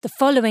The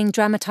following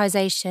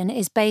dramatisation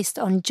is based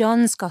on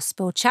John's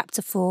Gospel,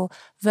 chapter 4,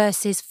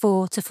 verses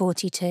 4 to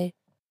 42.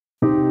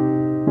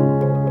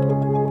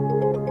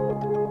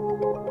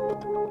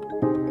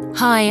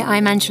 Hi,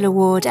 I'm Angela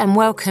Ward and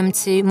welcome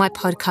to my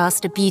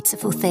podcast, A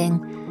Beautiful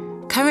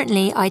Thing.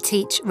 Currently, I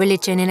teach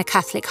religion in a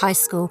Catholic high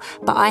school,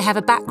 but I have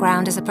a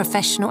background as a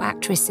professional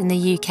actress in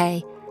the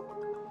UK.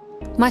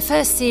 My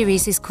first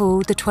series is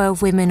called The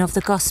 12 Women of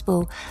the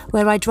Gospel,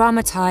 where I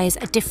dramatise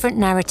a different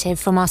narrative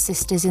from our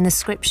sisters in the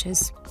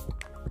scriptures.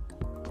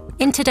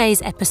 In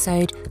today's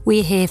episode,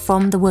 we hear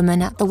from the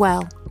woman at the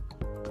well.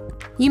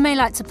 You may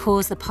like to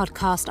pause the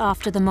podcast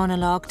after the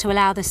monologue to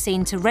allow the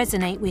scene to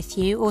resonate with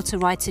you or to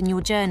write in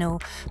your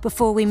journal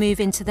before we move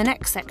into the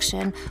next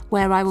section,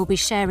 where I will be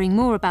sharing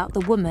more about the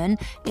woman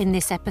in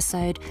this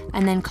episode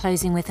and then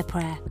closing with a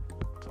prayer.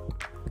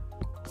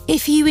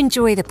 If you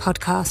enjoy the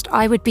podcast,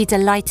 I would be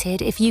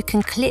delighted if you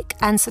can click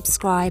and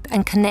subscribe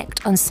and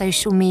connect on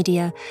social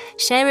media,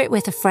 share it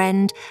with a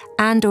friend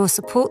and/or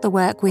support the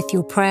work with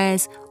your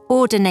prayers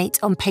or donate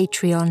on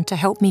Patreon to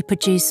help me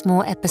produce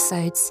more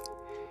episodes.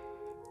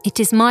 It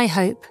is my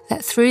hope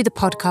that through the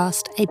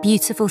podcast, A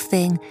Beautiful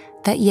Thing,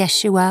 that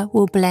Yeshua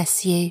will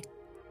bless you.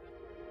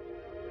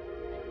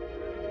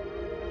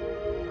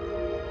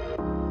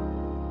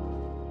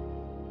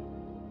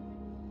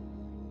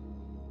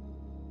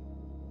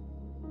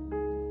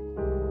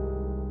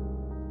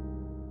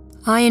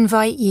 I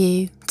invite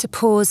you to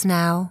pause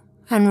now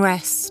and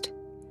rest,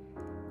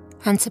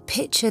 and to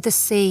picture the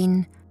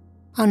scene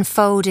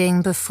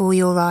unfolding before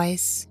your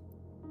eyes.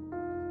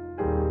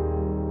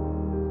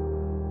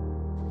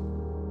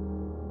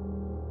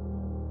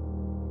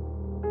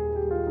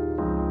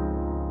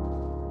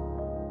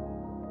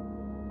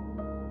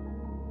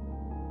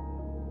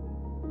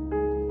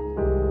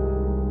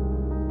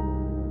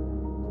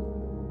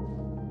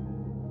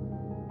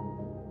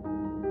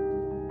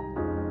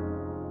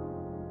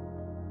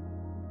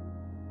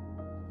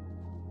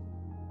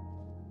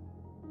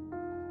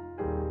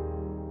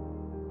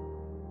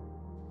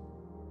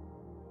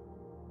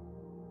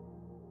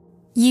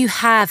 You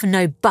have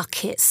no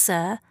bucket,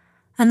 sir,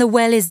 and the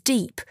well is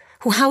deep.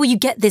 Well, how will you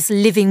get this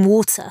living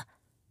water?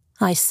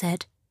 I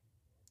said.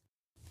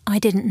 I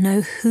didn't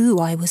know who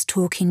I was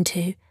talking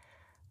to.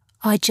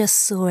 I just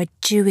saw a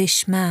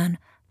Jewish man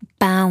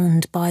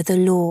bound by the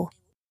law.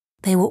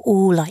 They were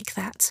all like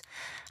that,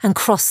 and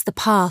crossed the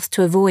path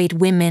to avoid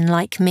women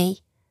like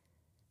me.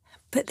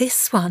 But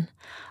this one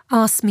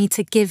asked me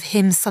to give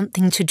him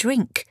something to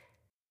drink.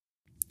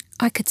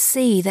 I could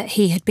see that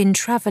he had been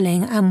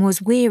travelling and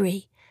was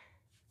weary.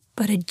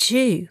 But a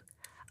Jew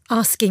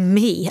asking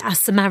me, a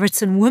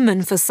Samaritan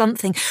woman, for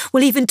something,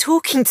 well, even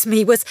talking to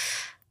me was...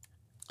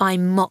 I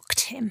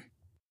mocked him.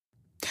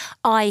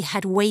 I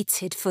had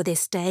waited for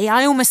this day.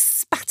 I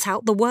almost spat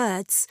out the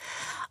words.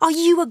 Are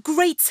you a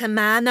greater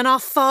man than our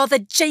father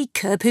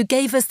Jacob, who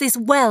gave us this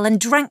well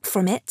and drank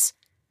from it?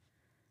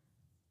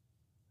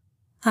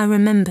 I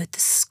remembered the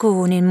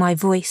scorn in my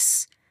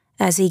voice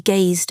as he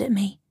gazed at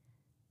me,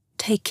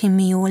 taking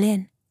me all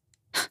in.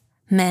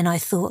 Men, I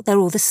thought, they're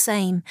all the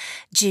same.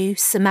 Jew,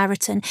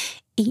 Samaritan,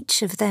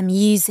 each of them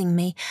using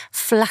me,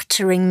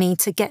 flattering me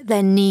to get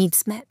their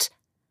needs met.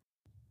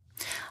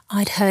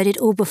 I'd heard it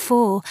all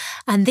before,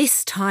 and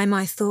this time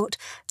I thought,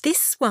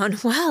 this one,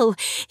 well,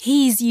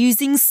 he's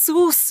using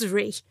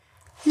sorcery.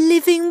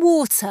 Living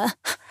water?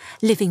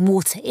 Living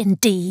water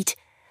indeed.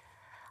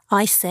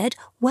 I said,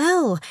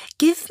 well,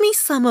 give me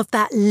some of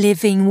that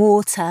living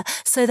water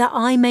so that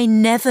I may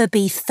never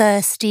be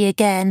thirsty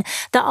again,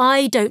 that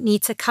I don't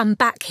need to come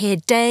back here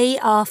day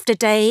after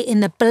day in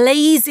the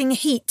blazing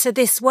heat to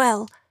this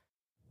well.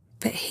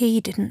 But he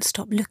didn't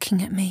stop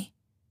looking at me,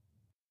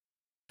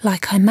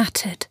 like I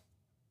mattered.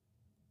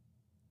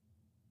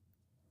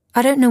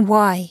 I don't know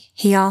why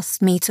he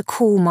asked me to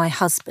call my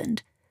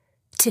husband.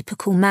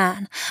 Typical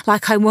man,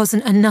 like I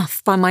wasn't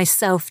enough by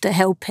myself to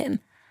help him.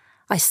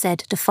 I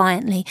said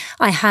defiantly,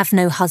 I have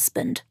no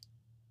husband.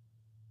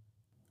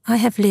 I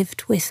have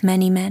lived with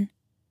many men,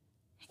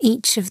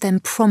 each of them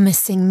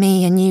promising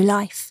me a new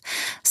life,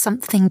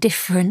 something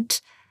different,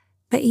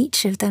 but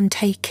each of them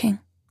taking,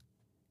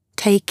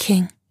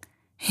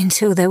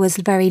 until there was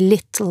very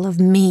little of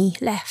me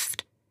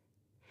left.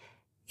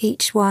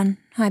 Each one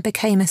I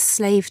became a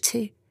slave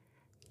to,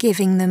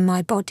 giving them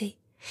my body,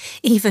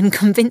 even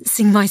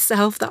convincing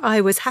myself that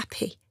I was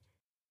happy.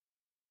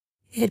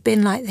 It had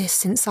been like this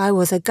since I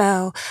was a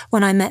girl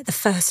when I met the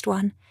first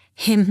one,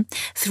 him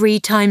 3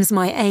 times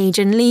my age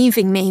and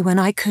leaving me when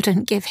I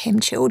couldn't give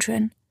him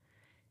children.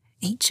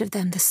 Each of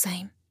them the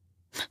same.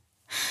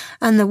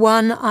 And the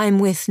one I'm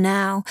with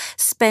now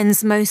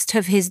spends most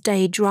of his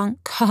day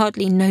drunk,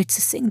 hardly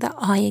noticing that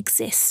I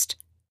exist.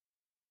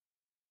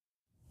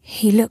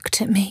 He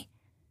looked at me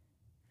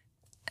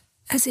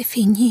as if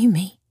he knew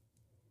me,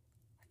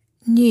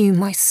 knew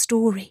my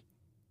story.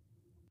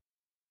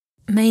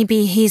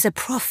 Maybe he's a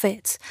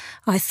prophet,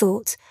 I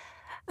thought,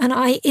 and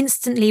I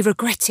instantly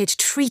regretted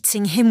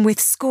treating him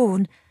with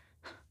scorn.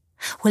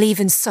 Well,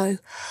 even so,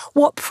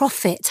 what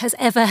prophet has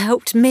ever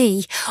helped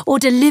me or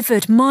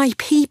delivered my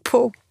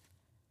people?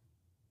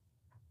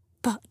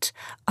 But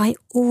I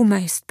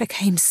almost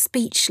became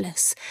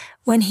speechless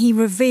when he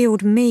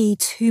revealed me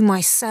to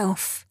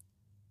myself.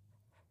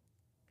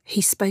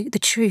 He spoke the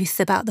truth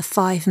about the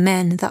 5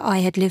 men that I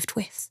had lived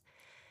with.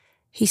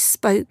 He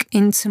spoke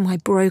into my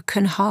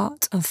broken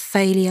heart of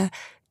failure,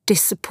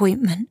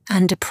 disappointment,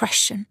 and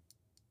depression.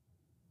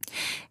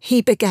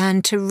 He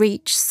began to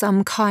reach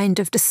some kind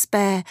of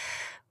despair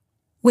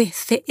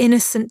with the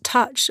innocent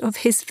touch of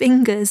his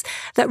fingers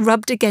that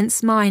rubbed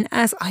against mine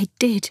as I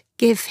did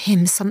give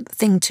him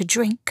something to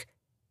drink.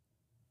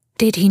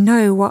 Did he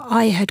know what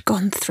I had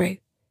gone through?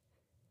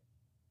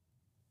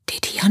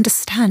 Did he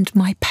understand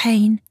my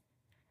pain?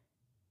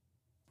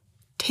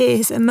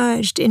 Tears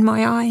emerged in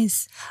my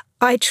eyes.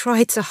 I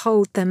tried to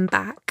hold them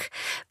back,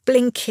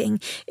 blinking.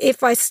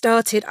 If I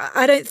started,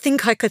 I don't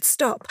think I could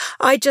stop.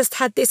 I just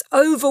had this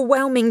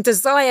overwhelming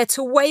desire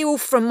to wail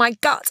from my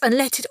gut and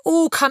let it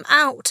all come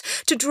out,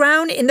 to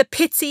drown in the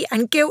pity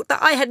and guilt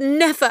that I had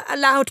never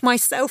allowed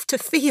myself to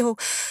feel.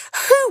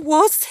 Who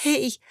was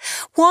he?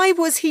 Why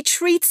was he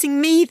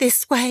treating me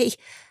this way?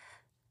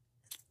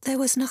 There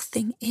was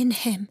nothing in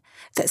him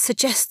that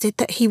suggested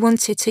that he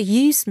wanted to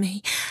use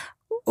me,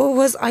 or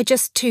was I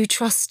just too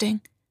trusting?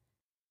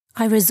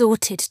 I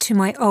resorted to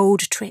my old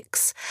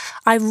tricks.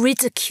 I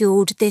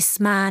ridiculed this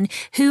man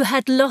who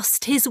had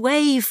lost his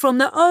way from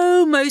the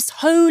most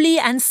holy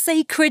and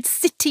sacred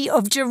city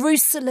of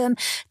Jerusalem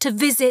to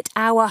visit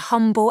our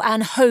humble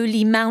and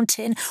holy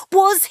mountain.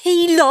 Was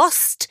he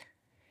lost?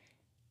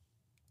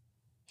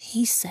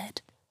 He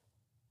said,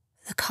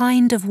 "The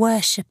kind of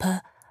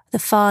worshipper the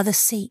Father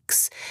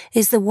seeks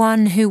is the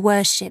one who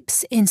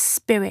worships in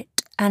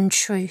spirit and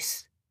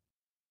truth."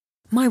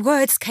 My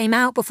words came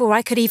out before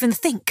I could even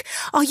think.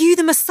 Are you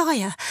the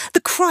Messiah,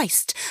 the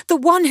Christ, the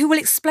one who will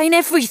explain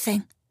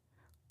everything?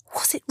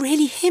 Was it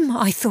really him,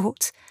 I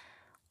thought?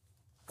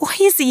 Why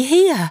is he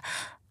here,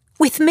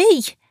 with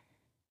me?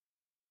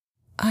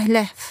 I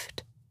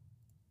left,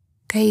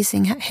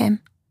 gazing at him.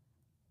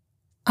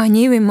 I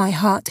knew in my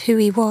heart who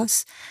he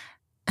was,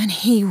 and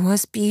he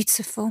was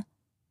beautiful.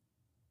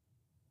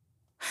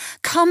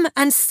 "Come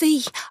and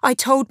see," I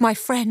told my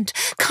friend.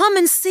 "Come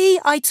and see,"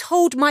 I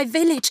told my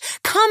village.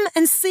 "Come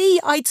and see,"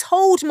 I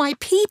told my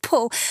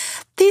people.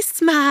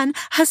 This man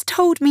has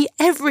told me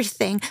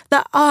everything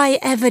that I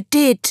ever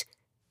did.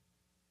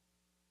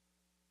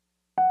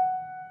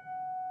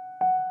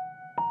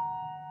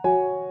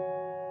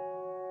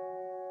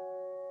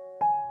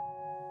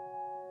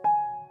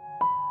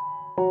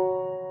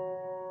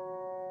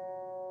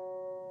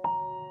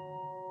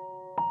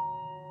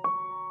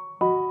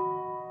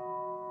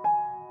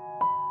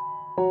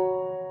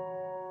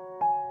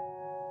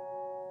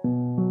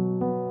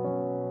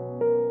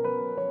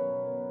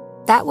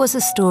 That was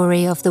a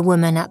story of the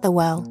woman at the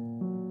well.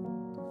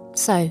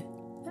 So,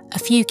 a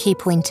few key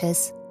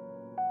pointers.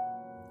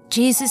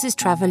 Jesus is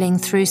travelling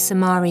through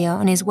Samaria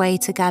on his way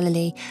to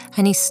Galilee,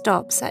 and he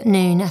stops at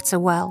noon at a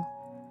well.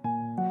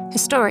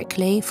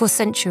 Historically, for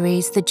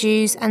centuries, the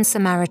Jews and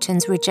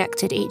Samaritans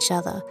rejected each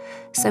other,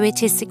 so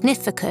it is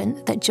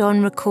significant that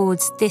John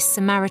records this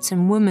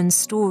Samaritan woman's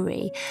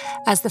story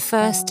as the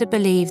first to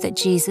believe that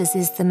Jesus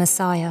is the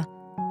Messiah.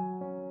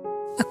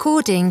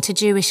 According to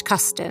Jewish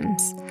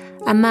customs,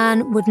 a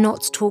man would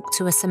not talk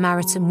to a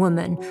Samaritan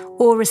woman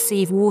or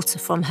receive water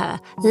from her,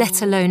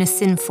 let alone a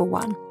sinful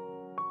one.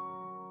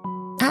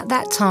 At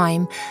that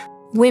time,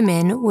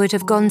 women would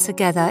have gone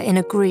together in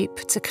a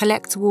group to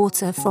collect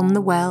water from the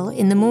well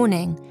in the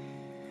morning.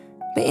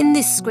 But in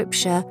this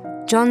scripture,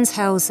 John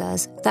tells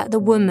us that the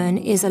woman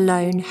is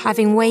alone,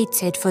 having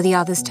waited for the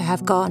others to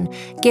have gone,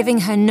 giving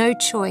her no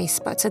choice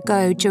but to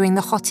go during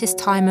the hottest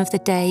time of the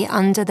day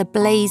under the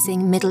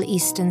blazing Middle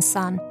Eastern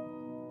sun.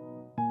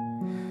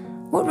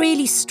 What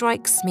really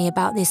strikes me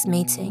about this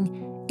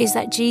meeting is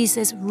that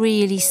Jesus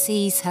really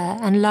sees her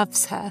and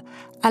loves her,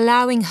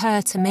 allowing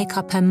her to make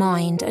up her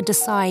mind and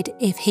decide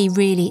if he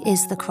really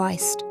is the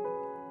Christ.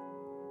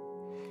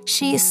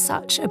 She is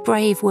such a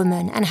brave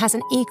woman and has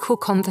an equal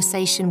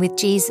conversation with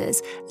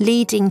Jesus,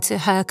 leading to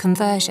her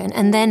conversion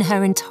and then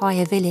her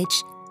entire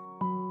village.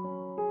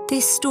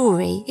 This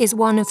story is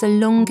one of the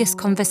longest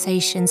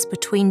conversations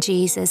between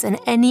Jesus and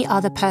any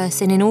other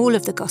person in all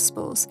of the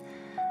Gospels,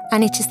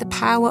 and it is the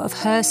power of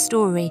her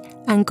story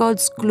and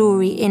God's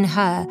glory in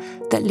her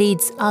that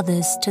leads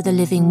others to the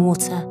living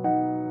water.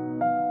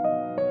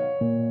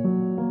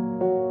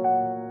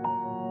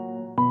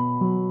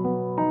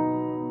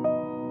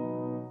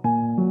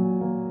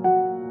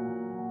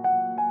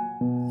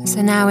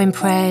 So now in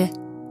prayer,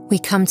 we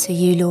come to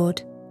you,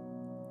 Lord.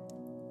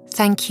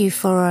 Thank you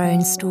for our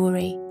own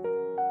story.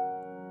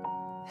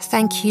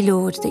 Thank you,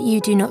 Lord, that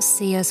you do not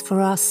see us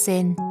for our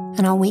sin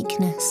and our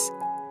weakness,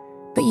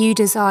 but you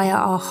desire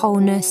our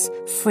wholeness,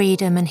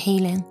 freedom and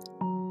healing.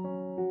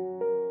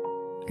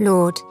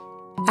 Lord,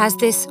 as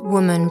this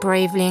woman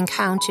bravely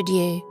encountered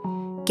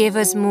you, give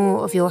us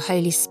more of your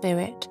Holy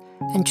Spirit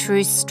and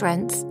true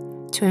strength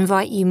to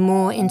invite you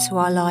more into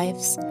our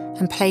lives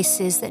and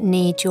places that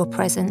need your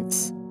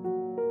presence.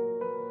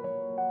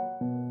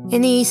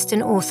 In the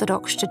Eastern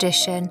Orthodox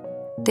tradition,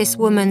 this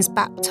woman's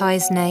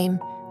baptized name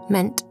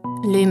meant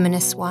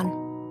luminous one.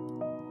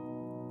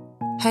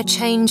 Her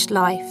changed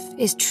life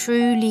is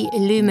truly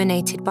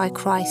illuminated by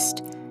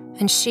Christ,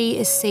 and she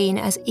is seen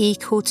as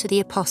equal to the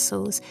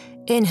apostles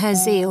in her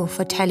zeal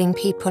for telling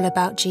people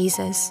about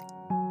Jesus.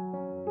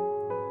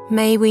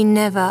 May we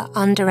never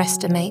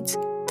underestimate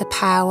the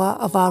power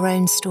of our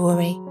own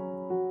story.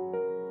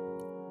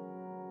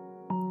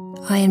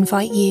 I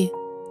invite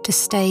you to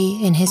stay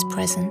in his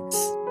presence.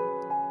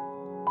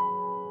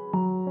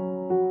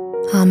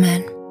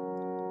 Amen.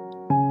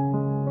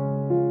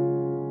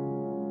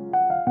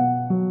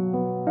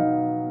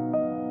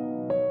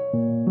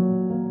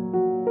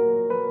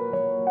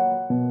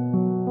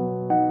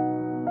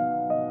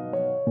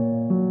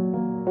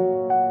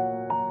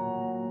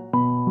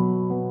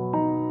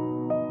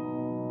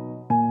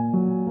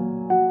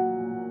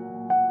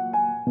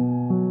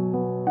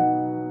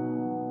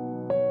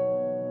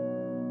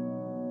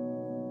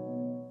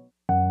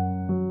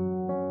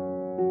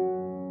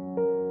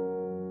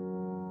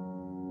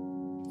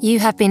 You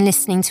have been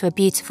listening to A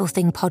Beautiful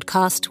Thing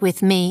podcast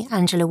with me,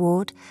 Angela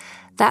Ward.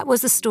 That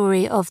was the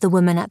story of the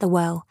woman at the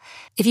well.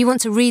 If you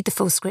want to read the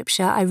full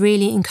scripture, I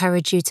really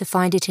encourage you to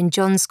find it in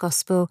John's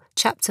Gospel,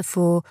 chapter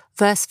 4,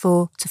 verse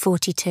 4 to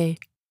 42.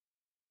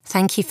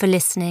 Thank you for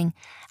listening,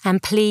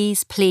 and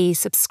please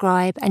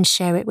subscribe and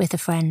share it with a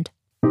friend.